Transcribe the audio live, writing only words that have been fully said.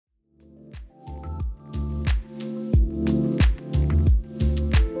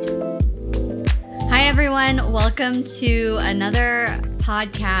everyone. Welcome to another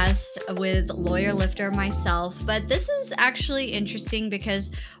podcast with Lawyer Lifter myself. But this is actually interesting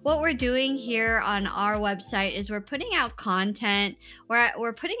because what we're doing here on our website is we're putting out content,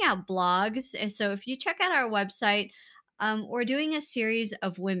 we're putting out blogs. And so if you check out our website, we're doing a series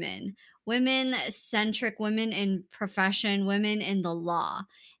of women-centric, women in profession, women in the law.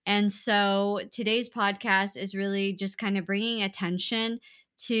 And so today's podcast is really just kind of bringing attention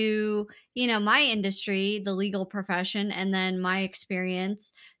to my industry, the legal profession, and then my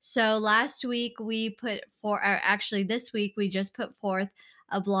experience. So last week this week we just put forth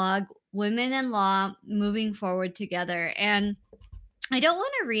a blog, Women in Law Moving Forward Together. And I don't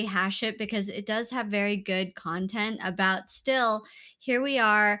want to rehash it because it does have very good content about still, here we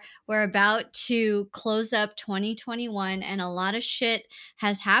are. We're about to close up 2021, and a lot of shit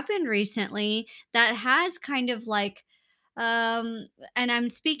has happened recently that has kind of like and I'm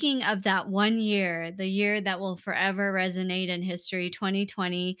speaking of that one year, the year that will forever resonate in history,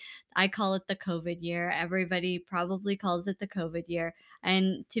 2020. I call it the COVID year. Everybody probably calls it the COVID year.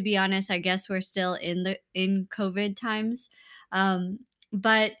 And to be honest, I guess we're still in COVID times.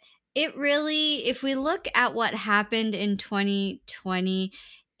 But it really, if we look at what happened in 2020,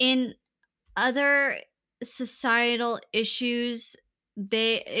 in other societal issues,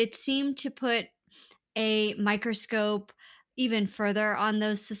 it seemed to put a microscope even further on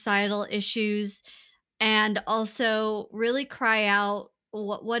those societal issues, and also really cry out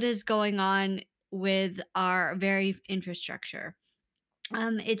what is going on with our very infrastructure.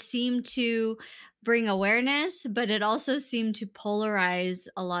 It seemed to bring awareness, but it also seemed to polarize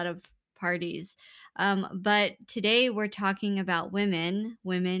a lot of parties. But today we're talking about women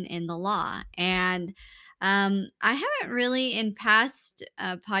in the law. And I haven't really, in past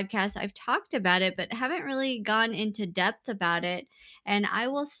podcasts, I've talked about it, but haven't really gone into depth about it. And I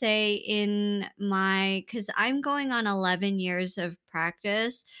will say because I'm going on 11 years of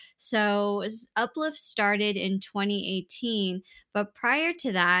practice. So Uplift started in 2018. But prior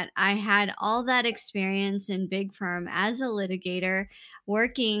to that, I had all that experience in big firm as a litigator,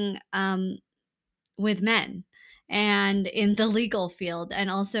 working with men and in the legal field, and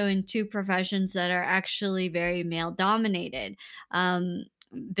also in two professions that are actually very male dominated, um,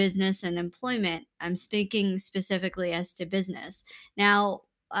 business and employment. I'm speaking specifically as to business. Now,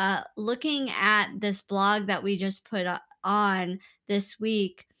 looking at this blog that we just put on this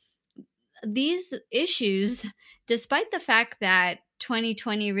week, these issues, despite the fact that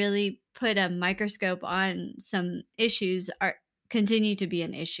 2020 really put a microscope on some issues, are continue to be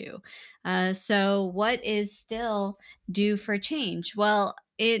an issue. So, what is still due for change? Well,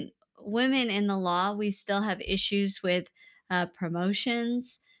 in women in the law, we still have issues with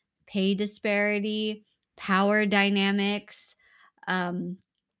promotions, pay disparity, power dynamics, um,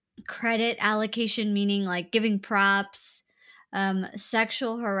 credit allocation, meaning like giving props,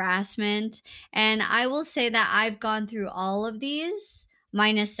 sexual harassment. And I will say that I've gone through all of these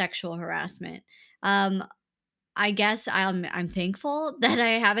minus sexual harassment. Um, I guess I'm thankful that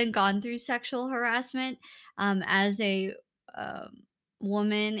I haven't gone through sexual harassment, as a um,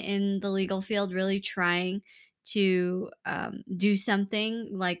 woman in the legal field, really trying to do something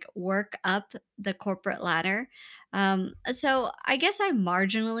like work up the corporate ladder. So I guess I'm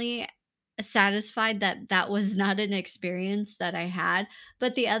marginally satisfied that that was not an experience that I had,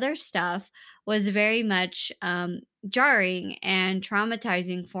 but the other stuff was very much jarring and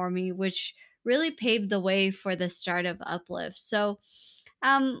traumatizing for me, which really paved the way for the start of Uplift. So,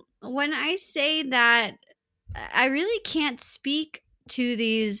 when I say that, I really can't speak to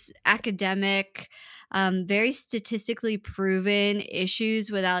these academic, very statistically proven issues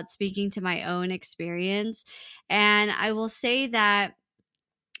without speaking to my own experience. And I will say that,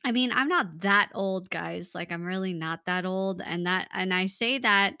 I mean, I'm not that old, guys. Like, I'm really not that old. And I say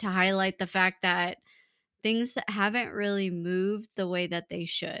that to highlight the fact that things that haven't really moved the way that they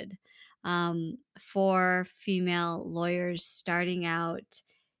should, for female lawyers starting out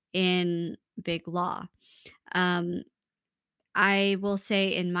in big law. Um, I will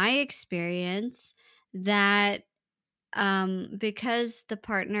say, in my experience, that because the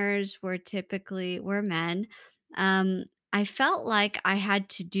partners were men, I felt like I had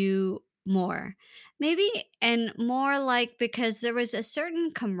to do more, maybe, and more like because there was a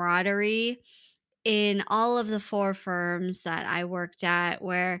certain camaraderie in all of the four firms that I worked at,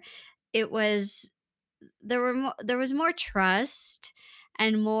 where it was there was more trust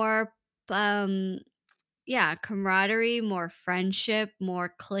and more, um camaraderie, more friendship,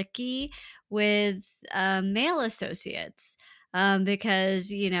 more clicky with male associates. Because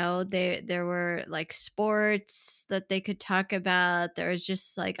there were like sports that they could talk about. There was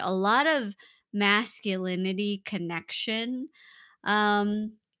just like a lot of masculinity connection.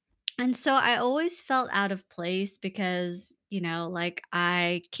 Um, and so I always felt out of place because, like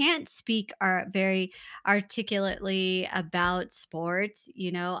I can't speak very articulately about sports.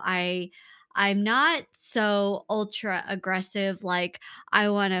 I'm not so ultra aggressive, like I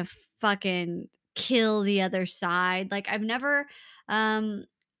want to fucking kill the other side. Like I've never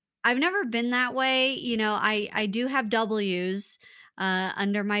been that way. I do have W's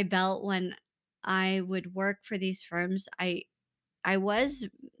under my belt when I would work for these firms. I was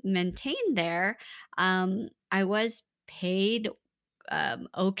maintained there. I was paid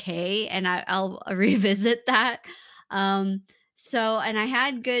okay, and I'll revisit that. Um, and I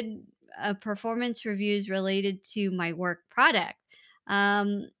had good performance reviews related to my work product.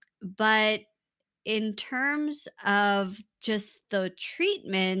 But in terms of just the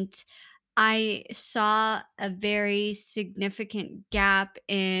treatment, I saw a very significant gap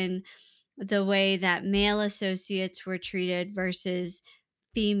in the way that male associates were treated versus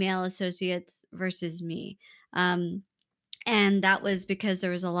female associates versus me. Um, and that was because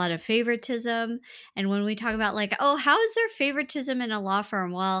there was a lot of favoritism. And when we talk about, like, oh, how is there favoritism in a law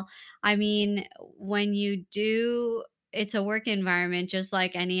firm? Well, I mean, when you do, it's a work environment just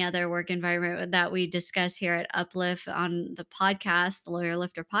like any other work environment that we discuss here at Uplift on the podcast, the Lawyer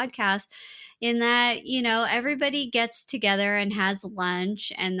Lifter podcast, in that, everybody gets together and has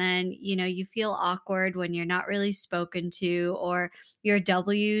lunch, and then, you feel awkward when you're not really spoken to, or your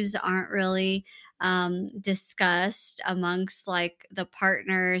W's aren't really discussed amongst like the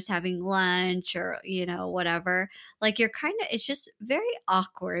partners having lunch, or whatever. Like you're kind of, it's just very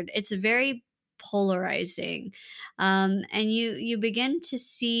awkward, it's very polarizing. And you begin to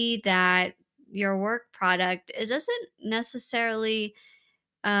see that your work product, it doesn't necessarily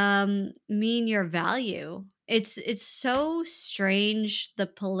mean your value. It's so strange, the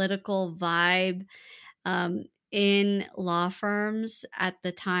political vibe in law firms at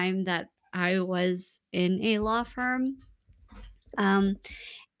the time that I was in a law firm. Um,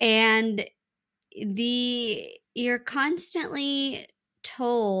 and you're constantly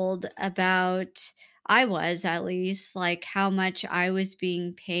told about, I was at least, like how much I was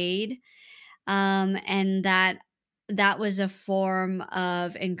being paid, and that was a form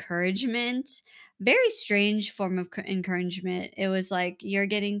of encouragement, very strange form of encouragement. It was like, you're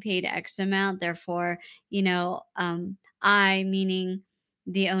getting paid X amount, therefore, I, meaning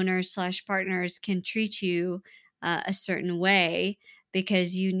the owners slash partners, can treat you a certain way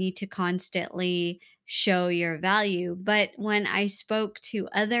because you need to constantly show your value. But when I spoke to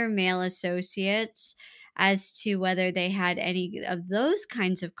other male associates as to whether they had any of those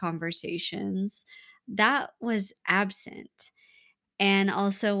kinds of conversations, that was absent. And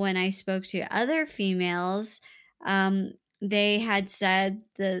also, when I spoke to other females, they had said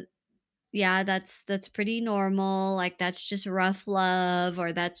that, yeah, that's pretty normal. Like that's just rough love,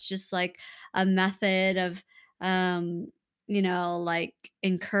 or that's just like a method of, um, like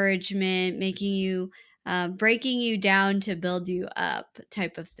encouragement, making you, breaking you down to build you up,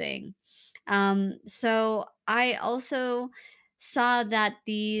 type of thing. So I also saw that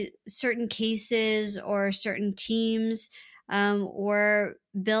the certain cases or certain teams were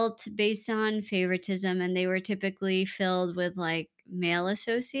built based on favoritism, and they were typically filled with like male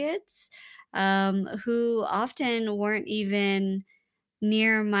associates who often weren't even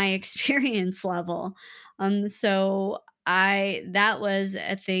near my experience level. So I that was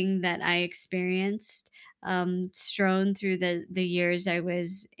a thing that I experienced, strewn through the years I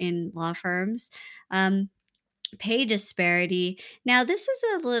was in law firms. Um, Pay disparity. Now, this is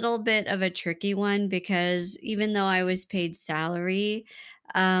a little bit of a tricky one because even though I was paid salary,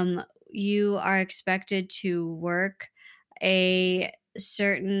 you are expected to work a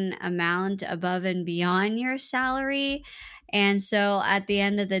certain amount above and beyond your salary. And so at the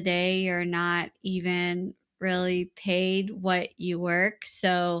end of the day, you're not even really paid what you work.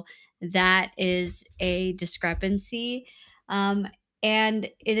 So that is a discrepancy. Um, and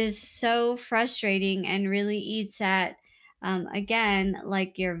it is so frustrating and really eats at, again,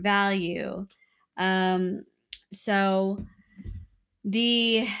 like your value. So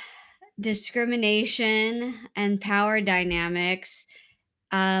the discrimination and power dynamics,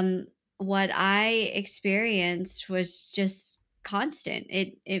 um, what I experienced was just constant.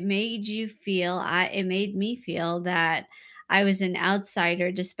 It made you feel, I it made me feel that I was an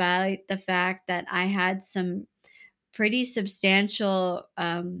outsider, despite the fact that I had some pretty substantial,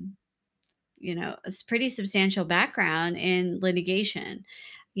 pretty substantial background in litigation.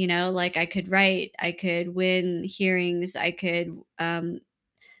 Like I could write, I could win hearings, I could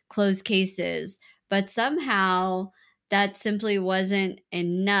close cases, but somehow that simply wasn't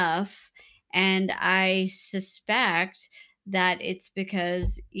enough. And I suspect that it's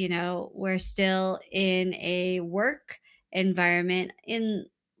because, we're still in a work environment in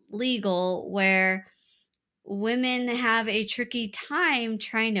legal where women have a tricky time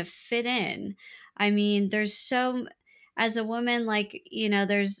trying to fit in. I mean, as a woman, like,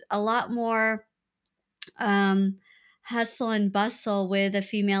 there's a lot more um, hustle and bustle with a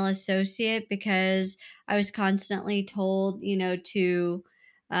female associate because I was constantly told, to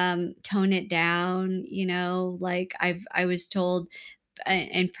tone it down. Like I was told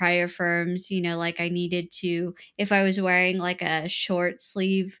in prior firms, like I needed to, if I was wearing like a short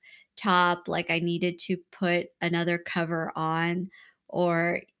sleeve top, like I needed to put another cover on,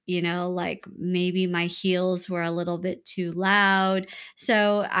 or, like maybe my heels were a little bit too loud.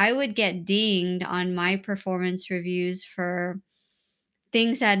 So I would get dinged on my performance reviews for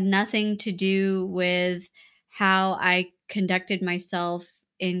things that had nothing to do with how I conducted myself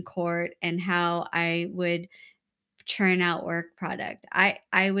in court and how I would churn out work product.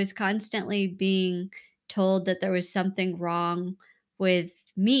 I was constantly being told that there was something wrong with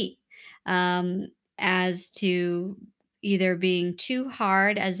me, um, as to either being too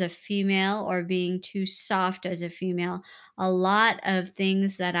hard as a female or being too soft as a female. A lot of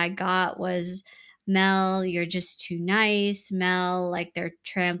things that I got was, Mel, you're just too nice. Mel, like they're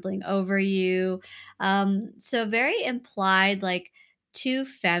trampling over you. So very implied, like too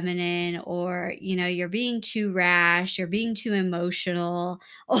feminine, or you're being too rash, you're being too emotional,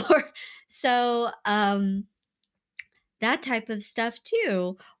 or so that type of stuff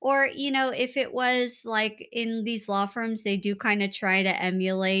too. Or if it was like in these law firms, they do kind of try to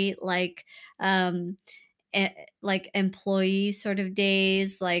emulate like um like employee sort of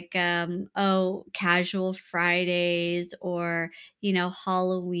days, like oh, casual Fridays, or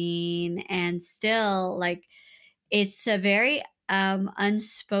Halloween. And still, like, it's a very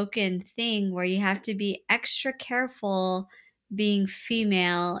unspoken thing where you have to be extra careful being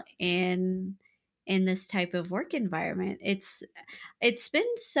female in this type of work environment. It's been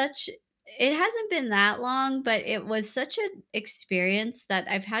such it hasn't been that long, but it was such an experience that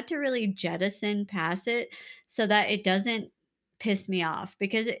I've had to really jettison past it so that it doesn't piss me off,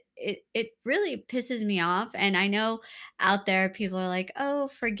 because it really pisses me off. And I know out there people are like, "Oh,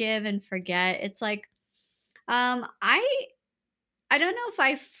 forgive and forget." It's like, um I I don't know if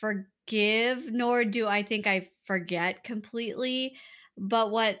I forgive, nor do I think I forget completely.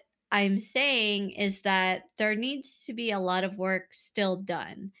 But what I'm saying is that there needs to be a lot of work still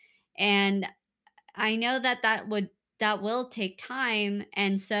done. And I know that that will take time.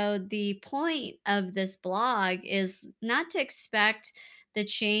 And so the point of this blog is not to expect the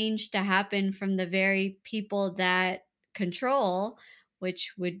change to happen from the very people that control,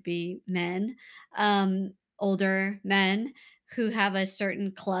 which would be men, older men who have a certain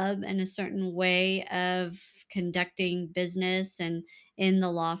club and a certain way of conducting business and in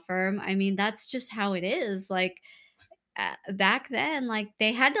the law firm. I mean, that's just how it is. Like, back then, like,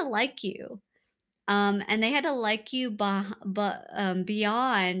 they had to like you, and they had to like you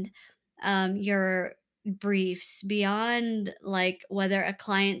beyond your briefs, beyond like whether a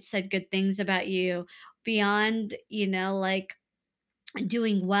client said good things about you, beyond, like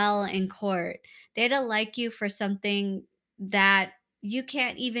doing well in court. They had to like you for something that you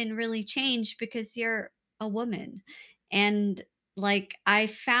can't even really change because you're a woman. And like I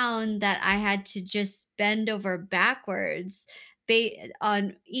found that I had to just bend over backwards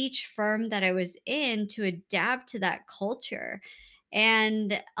on each firm that I was in to adapt to that culture.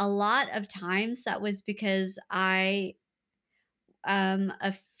 And a lot of times that was because a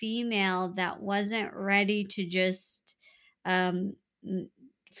female that wasn't ready to just um, n-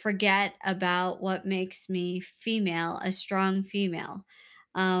 forget about what makes me female, a strong female.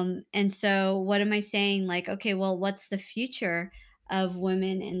 And so, what am I saying? Like, okay, well, what's the future of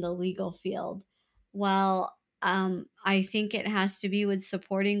women in the legal field? Well, I think it has to be with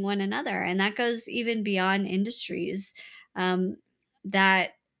supporting one another. And that goes even beyond industries. Um,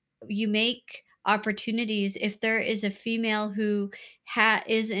 that you make opportunities if there is a female who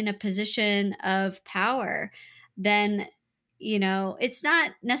is in a position of power, then it's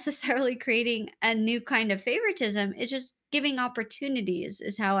not necessarily creating a new kind of favoritism. It's just giving opportunities,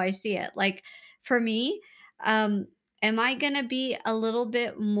 is how I see it. Like, for me, um am I going to be a little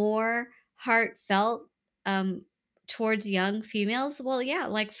bit more heartfelt um towards young females? Well, yeah,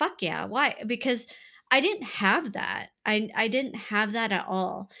 like, fuck yeah. Why? Because I didn't have that. I didn't have that at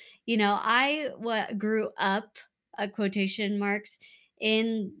all. Grew up, quotation marks,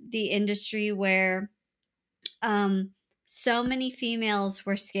 in the industry where um so many females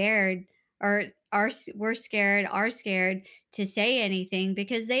were scared or are scared to say anything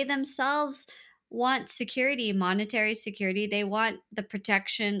because they themselves want security, monetary security. They want the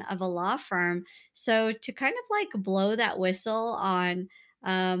protection of a law firm. So to kind of like blow that whistle on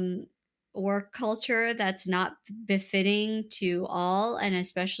um, work culture that's not befitting to all, and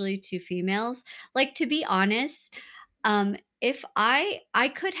especially to females, like, to be honest, if I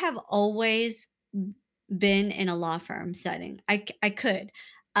could have always been in a law firm setting. I could.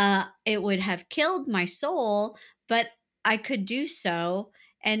 It would have killed my soul, but I could do so.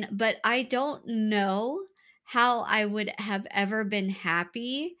 But I don't know how I would have ever been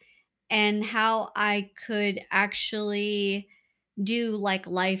happy, and how I could actually do like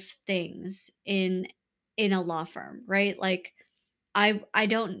life things in a law firm, right? Like, I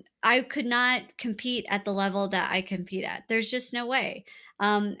could not compete at the level that I compete at. There's just no way.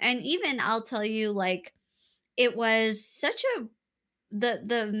 And even I'll tell you, like, it was such a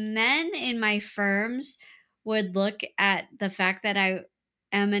the men in my firms would look at the fact that I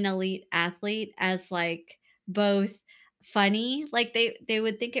am an elite athlete as like both funny, like they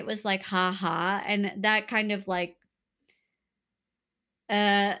would think it was like ha ha, and that kind of like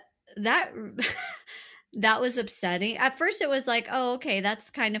uh, that that was upsetting. At first, it was like, "Oh, okay, that's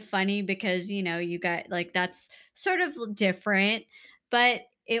kind of funny because, you got like that's sort of different," but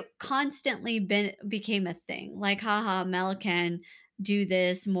it constantly became a thing. Like, haha, Mel can do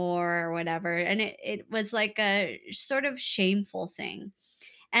this more or whatever, and it was like a sort of shameful thing.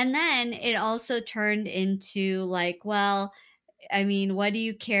 And then it also turned into like, well, I mean, what do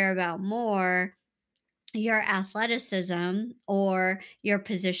you care about more? Your athleticism or your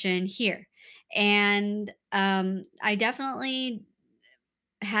position here. And I definitely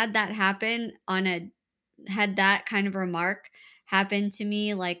had that happen on a had that kind of remark happen to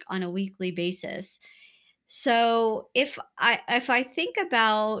me like on a weekly basis. So if I think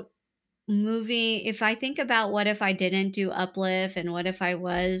about if I think about what if I didn't do uplift, and what if I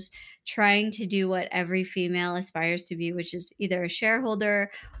was trying to do what every female aspires to be, which is either a shareholder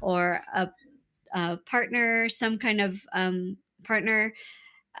or a partner, some kind of partner,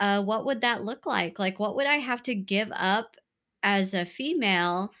 what would that look like? Like, what would I have to give up as a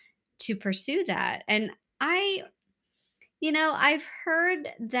female to pursue that? And I, I've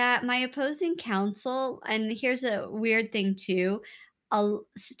heard that my opposing counsel, and here's a weird thing too,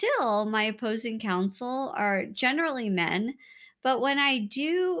 still, my opposing counsel are generally men. But when I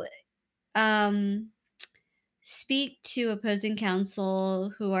do um, speak to opposing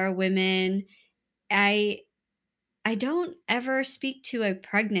counsel who are women, I I don't ever speak to a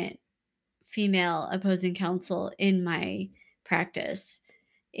pregnant female opposing counsel in my practice,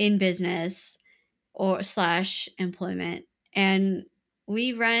 in business or slash employment. And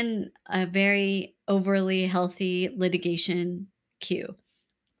we run a very overly healthy litigation queue.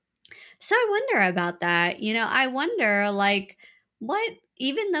 So I wonder about that. I wonder, like, what,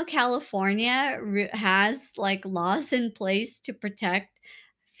 even though California has like laws in place to protect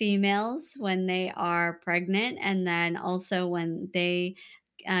females when they are pregnant, and then also when they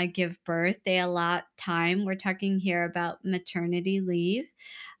give birth, they allot time. We're talking here about maternity leave.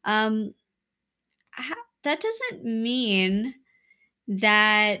 Um, that doesn't mean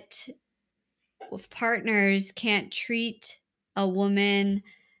that partners can't treat a woman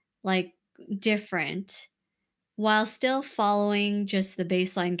like different while still following just the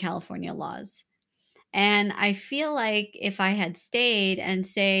baseline California laws. And I feel like if I had stayed and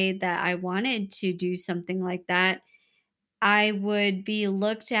say that I wanted to do something like that, I would be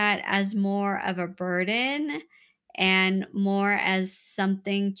looked at as more of a burden and more as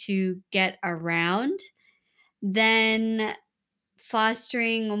something to get around than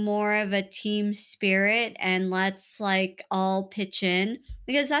fostering more of a team spirit, and let's like all pitch in,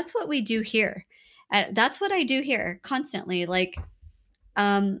 because that's what we do here. That's what I do here constantly. Like,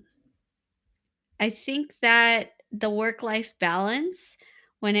 um, I think that the work life balance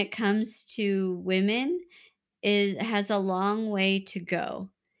when it comes to women is has a long way to go,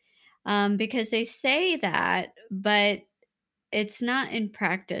 because they say that, but it's not in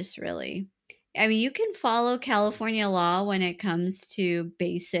practice, really. I mean, you can follow California law when it comes to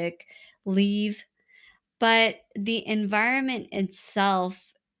basic leave, but the environment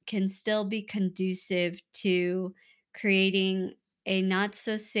itself can still be conducive to creating a not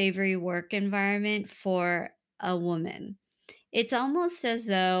so savory work environment for a woman. It's almost as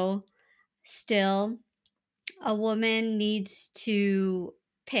though still a woman needs to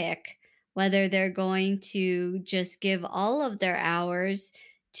pick whether they're going to just give all of their hours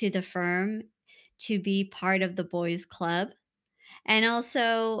to the firm to be part of the boys club, and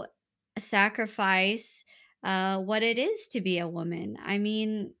also sacrifice what it is to be a woman. I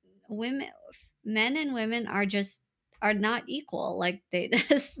mean, women, men and women are not equal. Like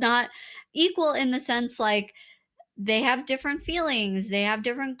it's not equal in the sense like they have different feelings, they have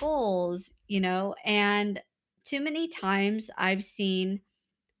different goals, and too many times I've seen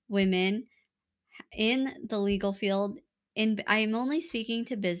women in the legal field, and I'm only speaking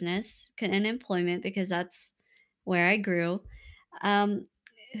to business and employment because that's where I grew, um,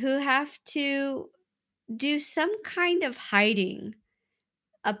 who have to do some kind of hiding,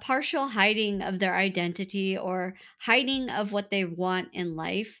 a partial hiding of their identity or hiding of what they want in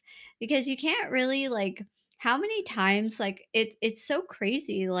life, because you can't really like, how many times, like it's so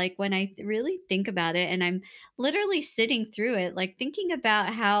crazy, like when I really think about it, and I'm literally sitting through it, like thinking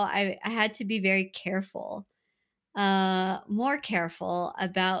about how I had to be very careful, more careful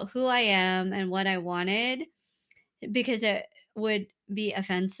about who I am and what I wanted, because it would be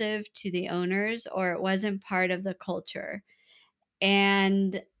offensive to the owners or it wasn't part of the culture.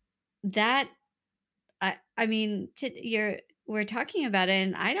 And that, I mean, we're talking about it,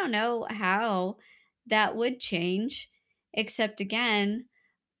 and I don't know how that would change, except again,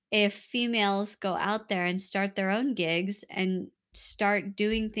 if females go out there and start their own gigs and start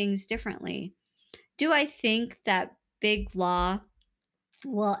doing things differently. Do I think that big law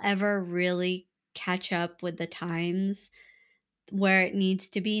will ever really catch up with the times where it needs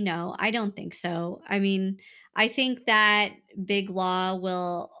to be? No, I don't think so. I mean, I think that big law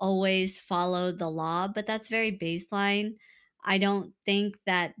will always follow the law, but that's very baseline. I don't think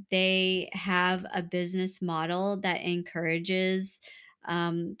that they have a business model that encourages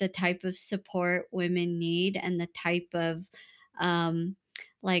the type of support women need and the type of um,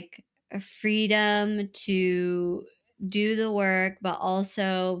 like freedom to do the work, but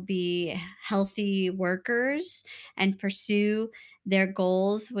also be healthy workers and pursue their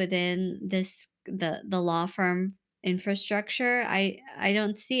goals within the law firm infrastructure. I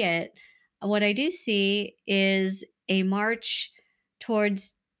don't see it. What I do see is a march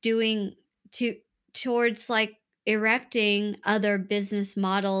towards doing to towards like erecting other business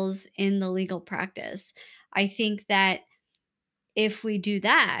models in the legal practice. I think that if we do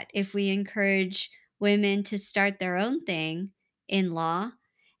that, if we encourage women to start their own thing in law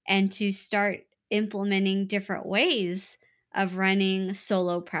and to start implementing different ways of running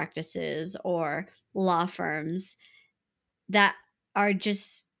solo practices or law firms that are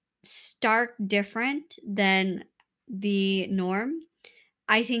just stark different than the norm,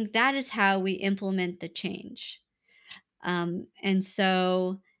 I think that is how we implement the change. And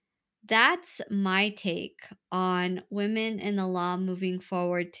so that's my take on women in the law moving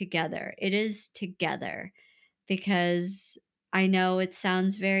forward together. It is together, because I know it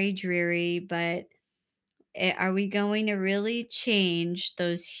sounds very dreary, but are we going to really change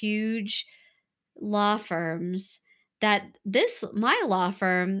those huge law firms that my law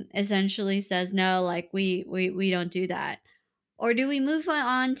firm essentially says no, like we don't do that? Or do we move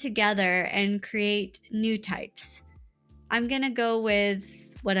on together and create new types? I'm going to go with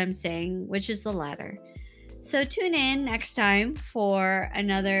what I'm saying, which is the latter. So tune in next time for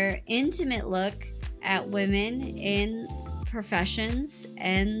another intimate look at women in professions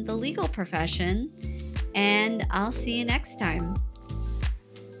and the legal profession. And I'll see you next time.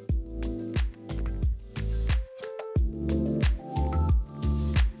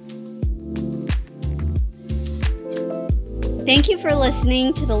 Thank you for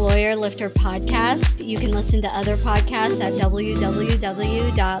listening to the Lawyer Lifter podcast. You can listen to other podcasts at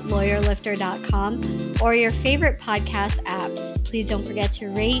www.lawyerlifter.com or your favorite podcast apps. Please don't forget to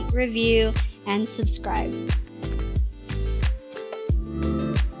rate, review, and subscribe.